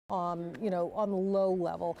you know, on the low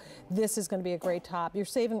level, this is going to be a great top. You're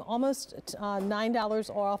saving almost $9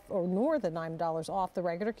 off, or more than $9 off the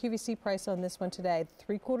regular QVC price on this one today.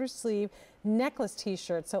 3/4 sleeve necklace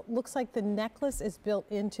t-shirt. So it looks like the necklace is built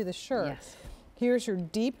into the shirt. Yes. Here's your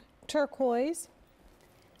deep turquoise.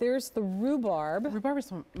 There's the rhubarb. Rhubarb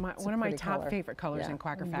is one of my top favorite colors Yeah. in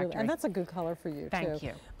Quacker Factory. And that's a good color for you, too. Thank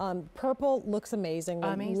you. Purple looks amazing.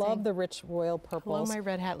 Amazing. Love the rich royal purples. Hello, my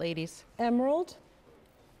red hat ladies. Emerald.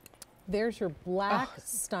 There's your black,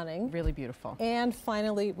 stunning. Really beautiful. And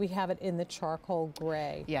finally, we have it in the charcoal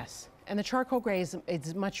gray. Yes. And the charcoal gray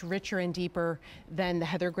is much richer and deeper than the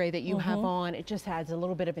heather gray that you have on. It just adds a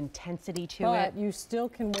little bit of intensity to it. But you still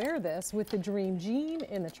can wear this with the Dream Jean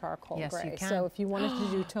in the charcoal Yes, gray. you can. So if you wanted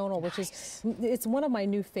to do tonal, which is, it's one of my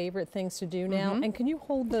new favorite things to do now. And can you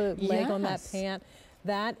hold the leg on that pant?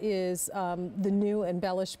 That is the new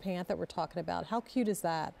embellished pant that we're talking about. How cute is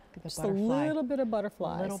that? Just a little bit of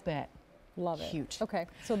butterflies. A little bit. Love it. Cute. Okay,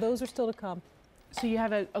 so those are still to come. So you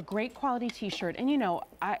have a great quality t-shirt, and you know,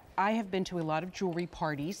 I have been to a lot of jewelry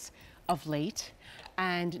parties of late,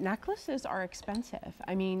 and necklaces are expensive.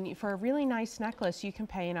 I mean, for a really nice necklace, you can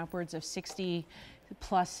pay in upwards of $60+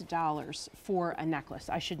 for a necklace.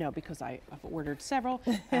 I should know because I've ordered several,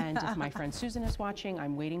 and if my friend Susan is watching,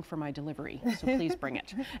 I'm waiting for my delivery, so please bring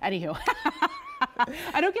it. Anywho.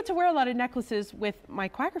 I don't get to wear a lot of necklaces with my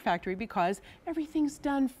Quacker Factory because everything's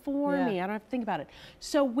done for me. I don't have to think about it.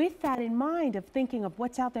 So with that in mind of thinking of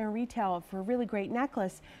what's out there in retail for a really great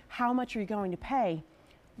necklace, how much are you going to pay?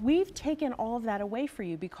 We've taken all of that away for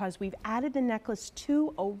you because we've added the necklace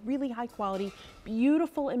to a really high quality,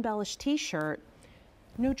 beautiful embellished t-shirt.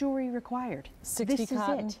 No jewelry required. 60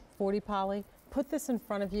 cotton, 40 poly. Put this in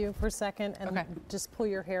front of you for a second and just pull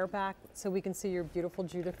your hair back so we can see your beautiful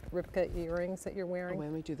Judith Ripka earrings that you're wearing. Oh, wait,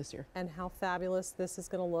 let me do this here. And how fabulous this is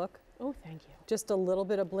going to look. Oh, thank you. Just a little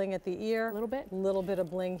bit of bling at the ear. A little bit? A little bit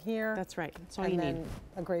of bling here. That's right. That's all you need. And then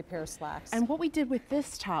a great pair of slacks. And what we did with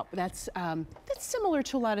this top, that's similar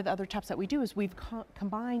to a lot of the other tops that we do, is we've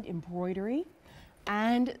combined embroidery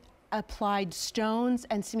and applied stones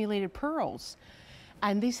and simulated pearls.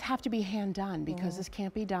 And these have to be hand done because this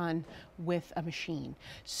can't be done with a machine.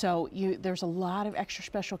 So there's a lot of extra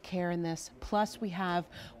special care in this. Plus we have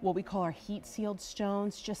what we call our heat sealed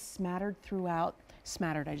stones just smattered throughout.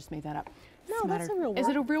 Smattered, I just made that up. No, Smattered. that's a real word. Is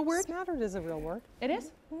it a real word? Smattered is a real word. It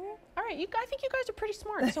is? All right, I think you guys are pretty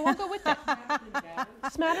smart, so I'll go with it.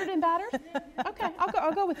 Smattered and battered? Okay,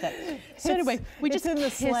 I'll go with it. So anyway, we just in the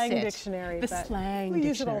slang it. dictionary. The slang we dictionary.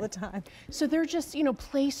 use it all the time. So they're just, you know,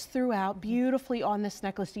 placed throughout beautifully on this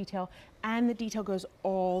necklace detail, and the detail goes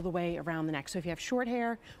all the way around the neck. So if you have short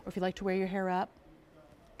hair, or if you like to wear your hair up,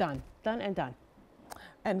 done and done.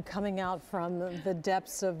 And coming out from the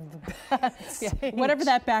depths of the whatever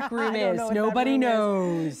that back room is, nobody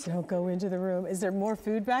knows. Don't go into the room. Is there more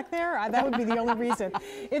food back there? That would be the only reason.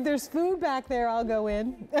 If there's food back there, I'll go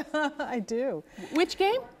in. I do. Which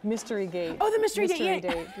game? Mystery Gate. Oh, the Mystery Gate.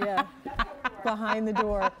 Yeah. Behind the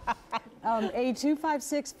door.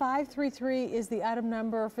 A256533 is the item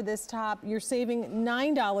number for this top. You're saving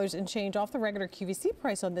 $9 and change off the regular QVC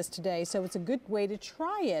price on this today, so it's a good way to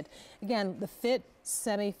try it. Again, the fit,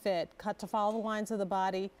 semi-fit, cut to follow the lines of the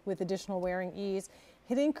body with additional wearing ease.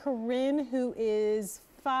 Hitting Corinne, who is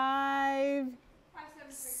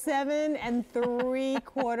 5'7"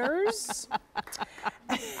 3/4.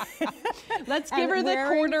 Let's give her the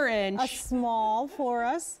quarter inch. A small for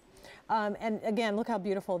us. And again, look how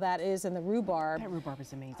beautiful that is in the rhubarb. That rhubarb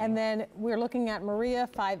is amazing. And then we're looking at Maria,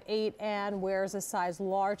 5'8", and wears a size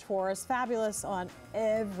large for us. Fabulous on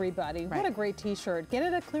everybody. Right. What a great t-shirt. Get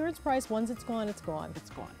it at clearance price. Once it's gone, it's gone. It's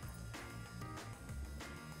gone.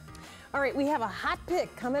 All right, we have a hot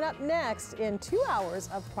pick coming up next in 2 hours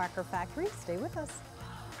of Quacker Factory. Stay with us.